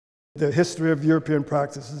The history of European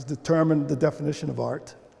practices determined the definition of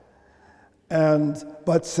art,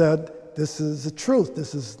 but said this is a truth,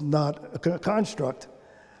 this is not a construct,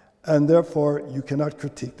 and therefore you cannot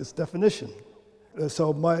critique this definition.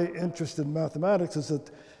 So my interest in mathematics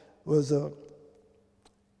was a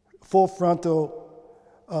full frontal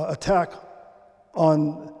attack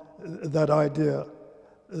on that idea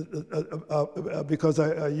because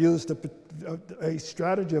I used a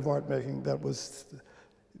strategy of art making that was,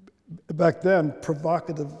 back then,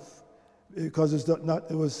 provocative, because it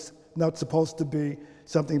was not supposed to be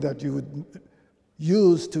something that you would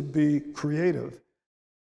use to be creative.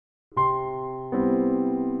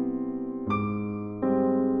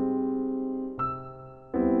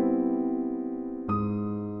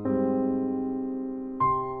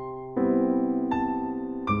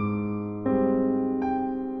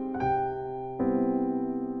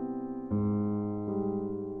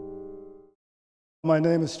 My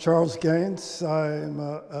name is Charles Gaines. I'm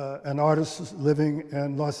an artist living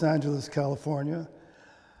in Los Angeles, California.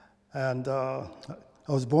 And I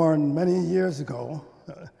was born many years ago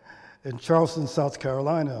in Charleston, South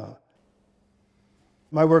Carolina.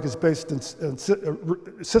 My work is based in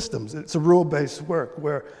systems. It's a rule-based work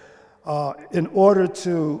where in order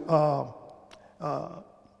to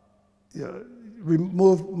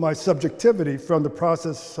remove my subjectivity from the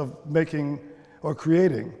process of making or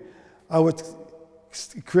creating, I would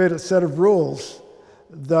create a set of rules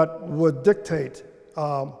that would dictate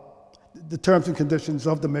the terms and conditions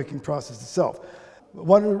of the making process itself.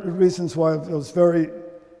 One of the reasons why I was very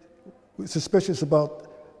suspicious about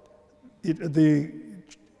the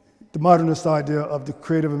modernist idea of the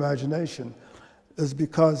creative imagination is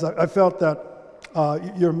because I felt that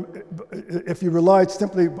if you relied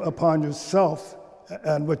simply upon yourself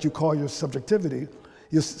and what you call your subjectivity,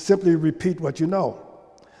 you simply repeat what you know.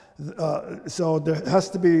 So there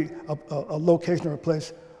has to be a location or a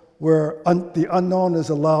place where the unknown is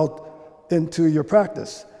allowed into your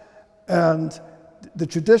practice. And the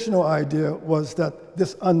traditional idea was that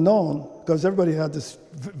this unknown, because everybody had this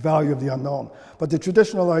value of the unknown, but the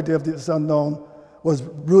traditional idea of this unknown was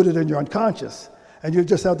rooted in your unconscious. And you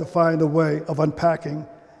just have to find a way of unpacking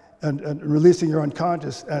and releasing your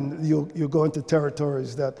unconscious, and you'll go into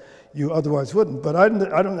territories that you otherwise wouldn't. But I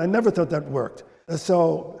never thought that worked. And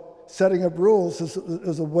so setting up rules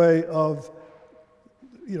is a way of,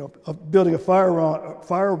 of building a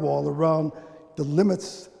firewall around the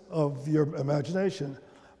limits of your imagination.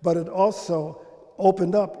 But it also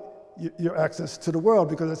opened up your access to the world,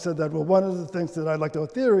 because I said that, well, one of the things that I liked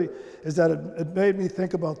about theory is that it made me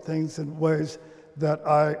think about things in ways that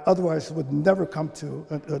I otherwise would never come to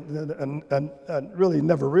and really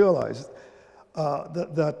never realized.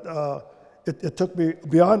 It took me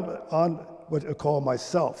beyond what I call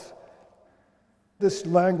myself. This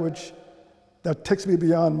language that takes me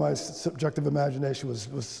beyond my subjective imagination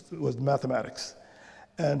was mathematics.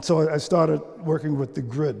 And so I started working with the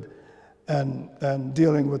grid and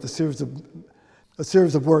dealing with a series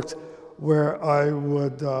of works where I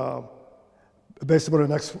would, based upon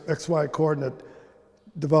an XY coordinate,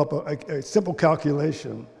 develop a simple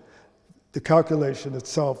calculation. The calculation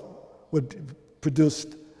itself would produce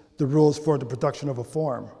the rules for the production of a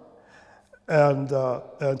form. And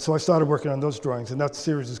so I started working on those drawings, and that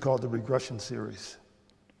series is called the regression series.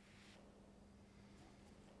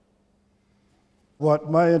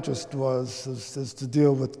 What my interest is to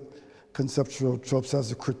deal with conceptual tropes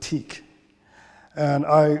as a critique. And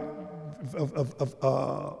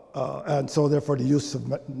so therefore the use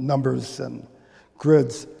of numbers and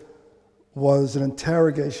grids was an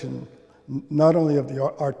interrogation not only of the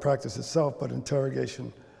art practice itself, but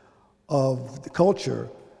interrogation of the culture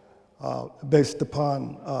based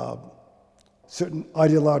upon certain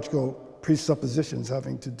ideological presuppositions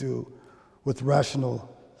having to do with rational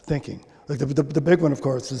thinking. Like the big one, of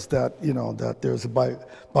course, is that that there's a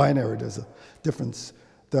binary. There's a difference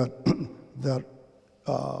that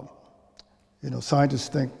scientists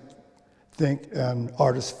think and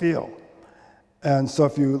artists feel. And so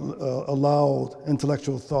if you allow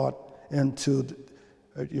intellectual thought into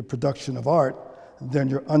your production of art, then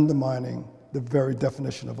you're undermining the very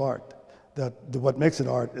definition of art. What makes it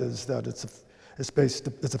art is that it's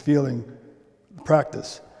a feeling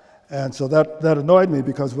practice. And so that annoyed me,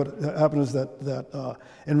 because what happened is that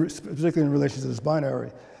particularly in relation to this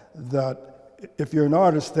binary, that if you're an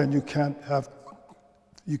artist, then you can't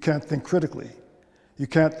think critically. You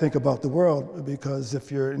can't think about the world, because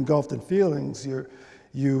if you're engulfed in feelings,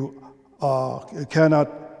 you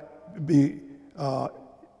cannot be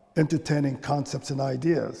entertaining concepts and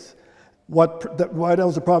ideas. Why that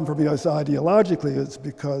was a problem for me ideologically is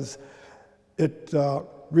because it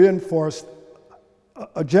reinforced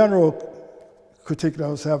a general critique that I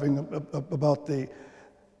was having about the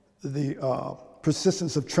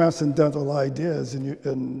persistence of transcendental ideas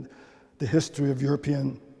in the history of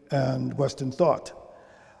European and Western thought,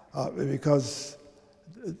 because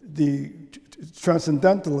the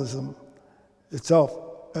transcendentalism itself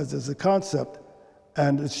as a concept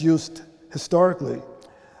and its use historically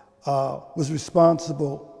was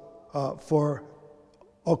responsible for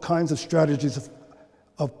all kinds of strategies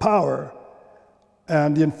of power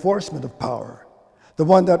and the enforcement of power. The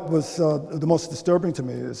one that was the most disturbing to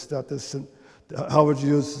me is that how it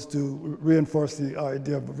uses to reinforce the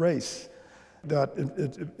idea of race. That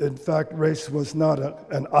in fact, race was not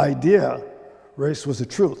an idea, race was a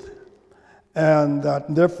truth. And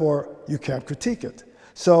that therefore you can't critique it.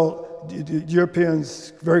 So the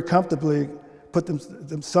Europeans very comfortably put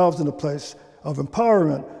themselves in a place of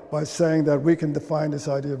empowerment by saying that we can define this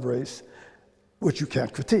idea of race, which you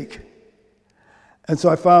can't critique. And so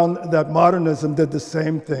I found that modernism did the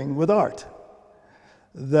same thing with art.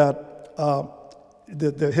 That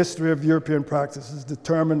the history of European practices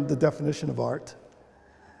determined the definition of art,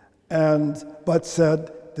 but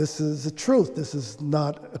said this is a truth, this is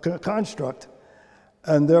not a construct,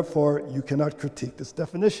 and therefore you cannot critique this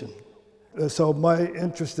definition. So my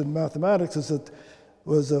interest in mathematics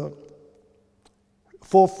was a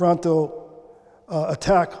full frontal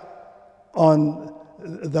attack on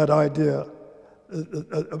that idea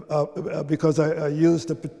because I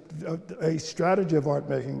used a strategy of art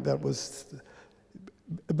making that was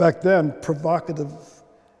back then provocative,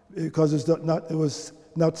 because it was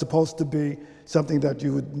not supposed to be something that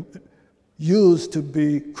you would use to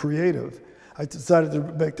be creative. I decided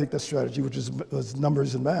to take that strategy, which was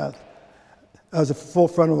numbers and math, as a full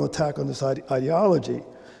frontal attack on this ideology,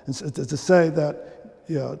 and to say that,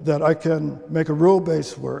 that I can make a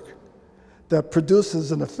rule-based work that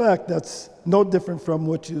produces an effect that's no different from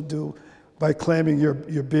what you do by claiming you're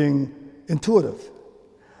being intuitive.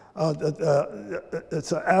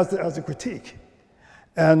 It's as a critique.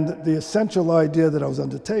 And the essential idea that I was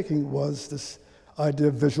undertaking was this idea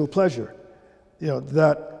of visual pleasure.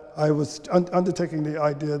 That I was undertaking the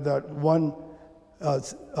idea that one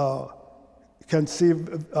can see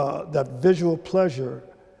that visual pleasure,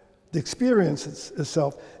 the experience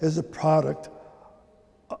itself, is a product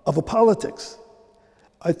of a politics.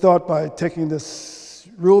 I thought by taking this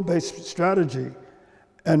rule-based strategy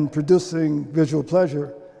and producing visual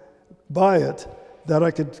pleasure by it, that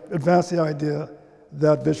I could advance the idea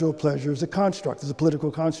that visual pleasure is a construct, is a political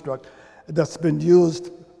construct that's been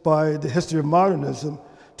used by the history of modernism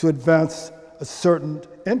to advance a certain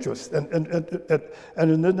interest. And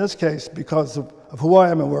in this case, because of who I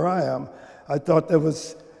am and where I am, I thought it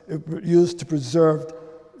was used to preserve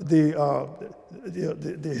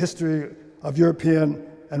the history of European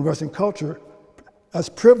and Western culture as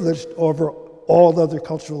privileged over all other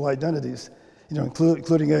cultural identities,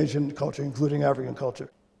 including Asian culture, including African culture.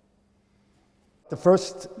 The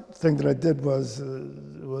first thing that I did was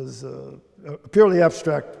a purely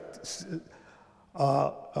abstract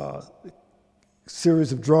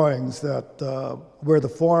series of drawings that where the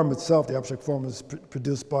form itself, the abstract form, is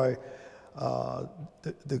produced by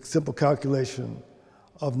the simple calculation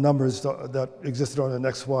of numbers that existed on an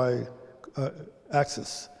XY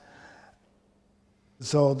axis.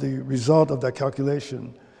 So the result of that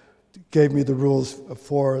calculation gave me the rules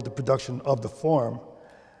for the production of the form,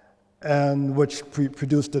 and which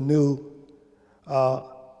produced a new,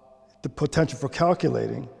 the potential for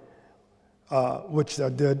calculating, which I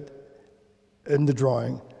did in the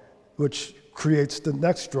drawing, which creates the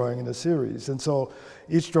next drawing in the series. And so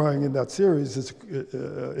each drawing in that series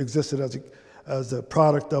existed as a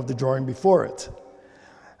product of the drawing before it.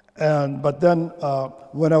 But then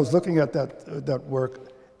when I was looking at that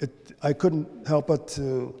work, I couldn't help but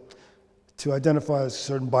to identify a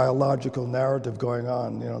certain biological narrative going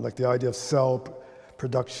on, like the idea of cell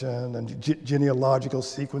production and genealogical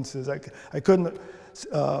sequences. I couldn't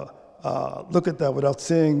look at that without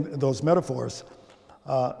seeing those metaphors.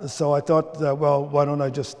 So I thought that, well, why don't I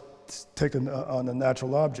just take on a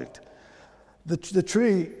natural object? The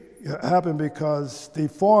tree happened because the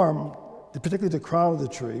form, particularly the crown of the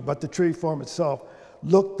tree, but the tree form itself,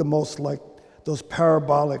 looked the most like those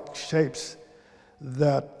parabolic shapes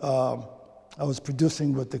that I was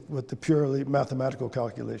producing with the purely mathematical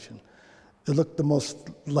calculation. It looked the most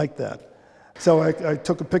like that. So I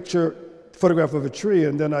took a photograph of a tree,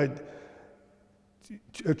 and then I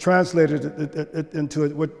translated it into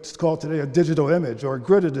what's called today a digital image or a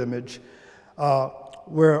gridded image,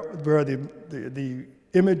 where the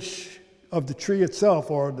image of the tree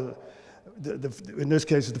itself, or in this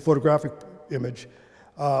case the photographic image,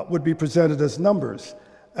 would be presented as numbers.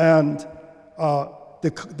 And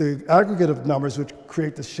the aggregate of numbers would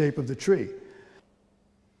create the shape of the tree.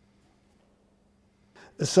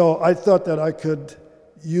 So I thought that I could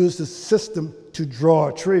use the system to draw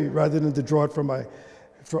a tree rather than to draw it from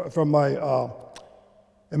my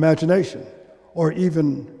imagination, or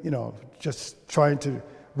even, you know, just trying to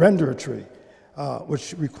render a tree,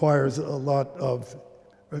 which requires a lot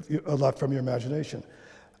from your imagination.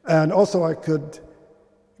 And also I could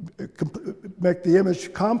make the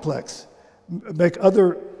image complex, make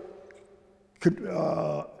other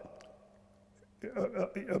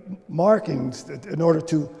markings in order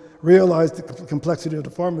to realize the complexity of the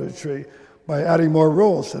form of the tree by adding more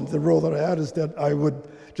rules. And the rule that I add is that I would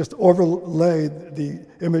just overlay the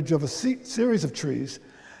image of a series of trees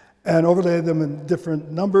and overlay them in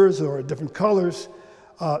different numbers or different colors,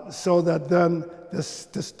 so that then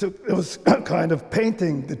it was kind of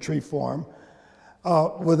painting the tree form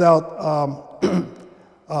without,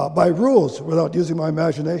 by rules, without using my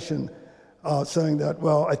imagination, saying that,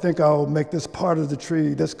 well, I think I'll make this part of the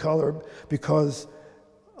tree this color because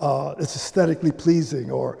it's aesthetically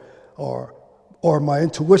pleasing, or my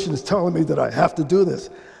intuition is telling me that I have to do this.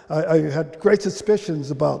 I had great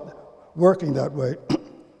suspicions about working that way.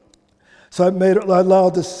 So I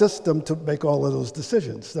allowed the system to make all of those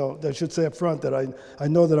decisions. So I should say up front that I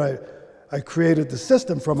know that I created the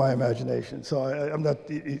system from my imagination. So I'm not,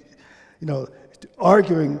 you know,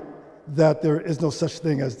 arguing that there is no such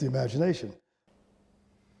thing as the imagination.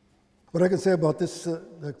 What I can say about this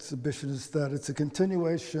exhibition is that it's a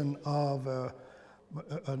continuation of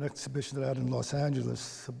an exhibition that I had in Los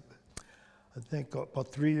Angeles, I think about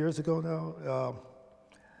 3 years ago now,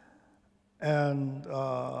 and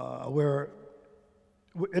where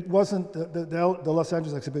it wasn't, the Los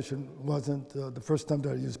Angeles exhibition wasn't the first time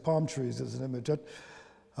that I used palm trees as an image.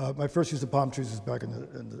 My first use of palm trees was back in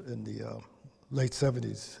the late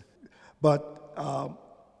 70s. But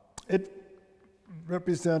it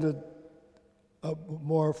represented a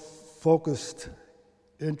more focused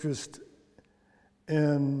interest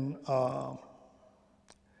in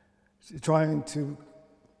trying to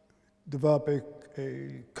develop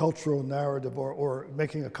a cultural narrative or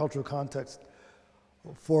making a cultural context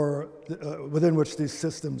for within which these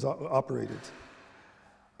systems operated.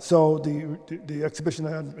 So the exhibition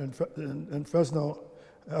I had in Fresno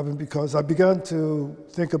happened because I began to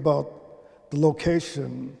think about the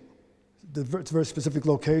location, the very specific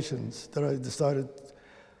locations that I decided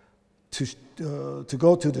to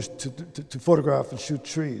go to photograph and shoot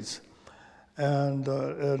trees. And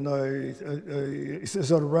I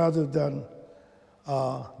sort of, rather than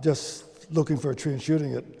just looking for a tree and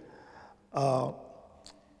shooting it,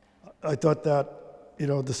 I thought that, you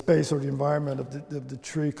know, the space or the environment of the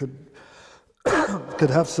tree could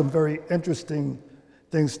have some very interesting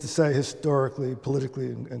things to say historically, politically,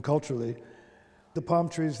 and culturally. The palm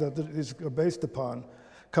trees that these are based upon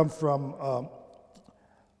come from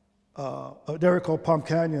an area called Palm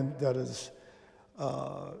Canyon that is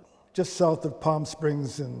just south of Palm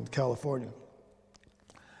Springs in California.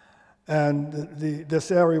 And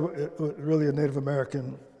this area was really a Native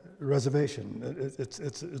American reservation.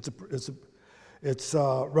 It's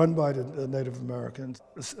run by the Native Americans.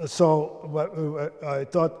 So I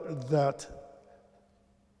thought that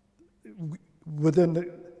within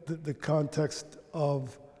the context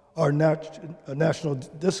of our national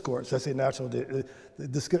discourse, I say national, the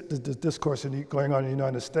discourse going on in the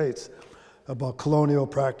United States about colonial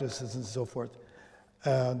practices and so forth,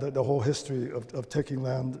 and the whole history of taking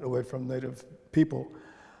land away from Native people,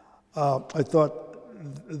 I thought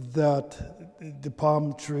that the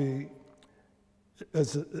palm tree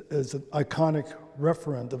is an iconic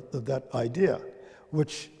referent of that idea,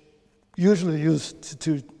 which usually used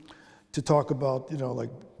to talk about, you know, like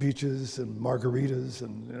beaches and margaritas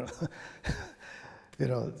and, you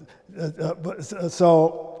know,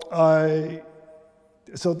 so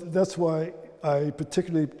that's why I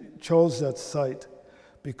particularly chose that site,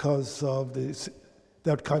 because of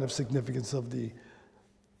that kind of significance of the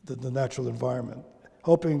natural environment,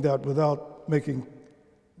 hoping that without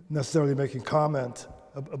necessarily making comment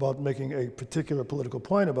about making a particular political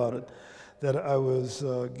point about it, that I was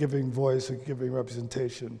giving voice or giving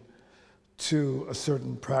representation to a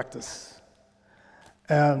certain practice,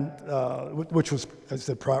 and which was, as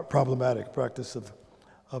I said, problematic practice of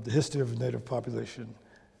the history of the Native population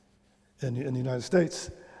in the United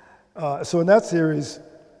States. So in that series,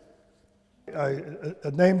 I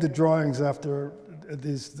named the drawings after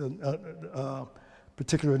these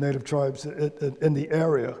particular Native tribes in the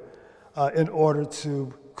area in order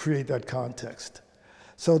to create that context.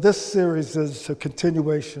 So this series is a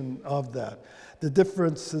continuation of that. The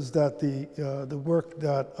difference is that the work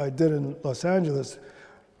that I did in Los Angeles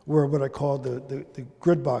were what I call the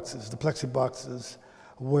grid boxes, the plexi boxes,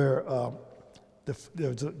 where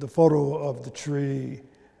the photo of the tree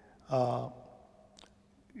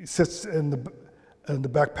sits in the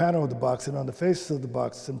back panel of the box, and on the face of the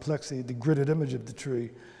box in plexi, the gridded image of the tree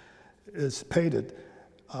is painted.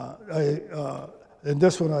 In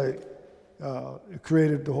this one, I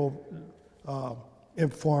created the whole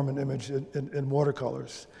form and image in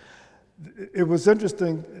watercolors. It was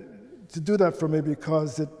interesting to do that for me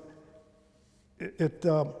because it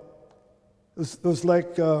was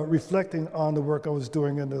like reflecting on the work I was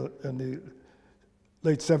doing in the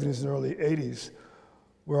late 70s and early 80s,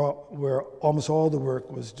 where almost all the work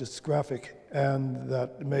was just graphic, and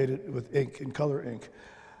that made it with ink and color ink.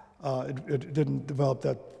 It didn't develop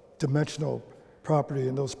that dimensional property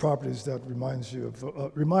and those properties that reminds you of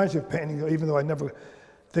painting, even though I never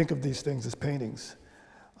think of these things as paintings.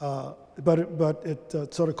 But it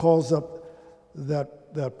sort of calls up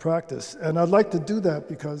that practice. And I'd like to do that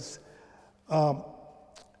because I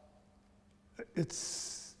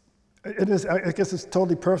guess it's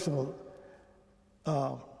totally personal.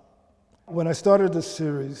 When I started this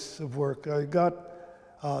series of work, I got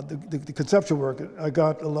the conceptual work, I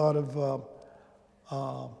got a lot of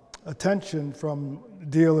attention from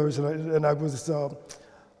dealers, and I was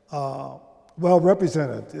well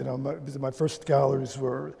represented. You know, my first galleries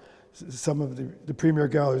were some of the premier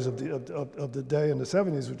galleries of the day in the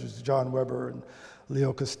 70s, which is John Weber and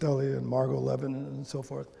Leo Castelli and Margot Levin and so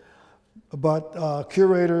forth. But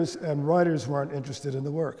curators and writers weren't interested in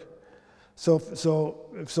the work. So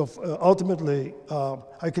ultimately,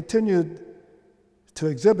 I continued to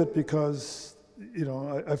exhibit because, you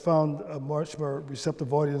know, I found a much more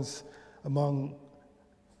receptive audience among,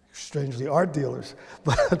 strangely, art dealers.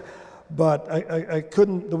 But I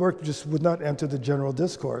couldn't, the work just would not enter the general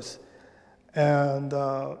discourse. And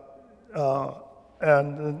for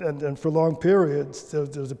long periods,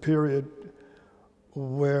 there's a period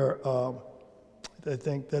where I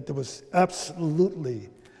think that there was absolutely,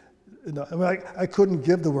 you know, I mean, I couldn't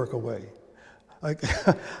give the work away.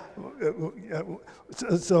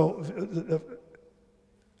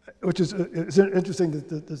 Which is it's interesting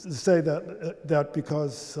to say that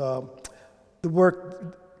because the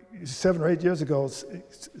work 7 or 8 years ago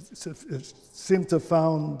it seemed to have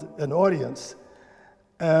found an audience,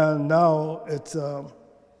 and now it's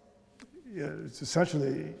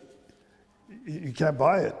essentially you can't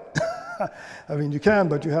buy it. I mean, you can,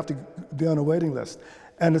 but you have to be on a waiting list.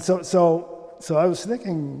 And so I was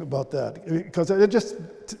thinking about that because it just,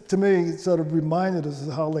 to me, sort of reminded us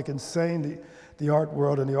of how like insane the art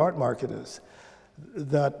world and the art market is.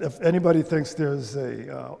 That if anybody thinks there's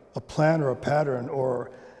a plan or a pattern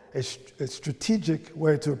or a strategic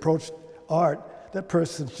way to approach art, that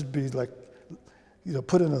person should be like, you know,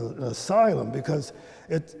 put in an asylum, because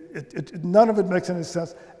none of it makes any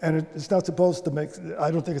sense, and it's not supposed to make,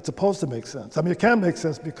 I don't think it's supposed to make sense. I mean, it can make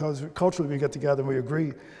sense because culturally we get together and we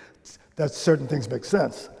agree that certain things make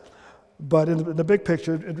sense. But in the big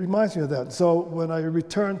picture, it reminds me of that. So when I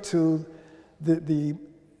return to the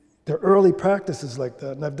early practices like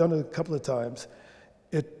that, and I've done it a couple of times,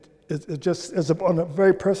 it just, on a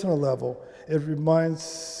very personal level, it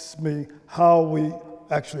reminds me how we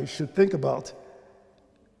actually should think about,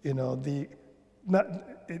 you know,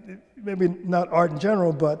 maybe not art in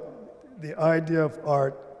general, but the idea of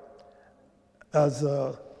art as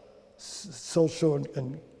a social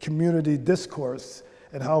and community discourse,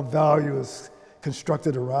 and how value is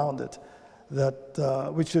constructed around it. That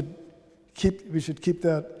we should keep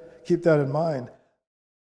that in mind.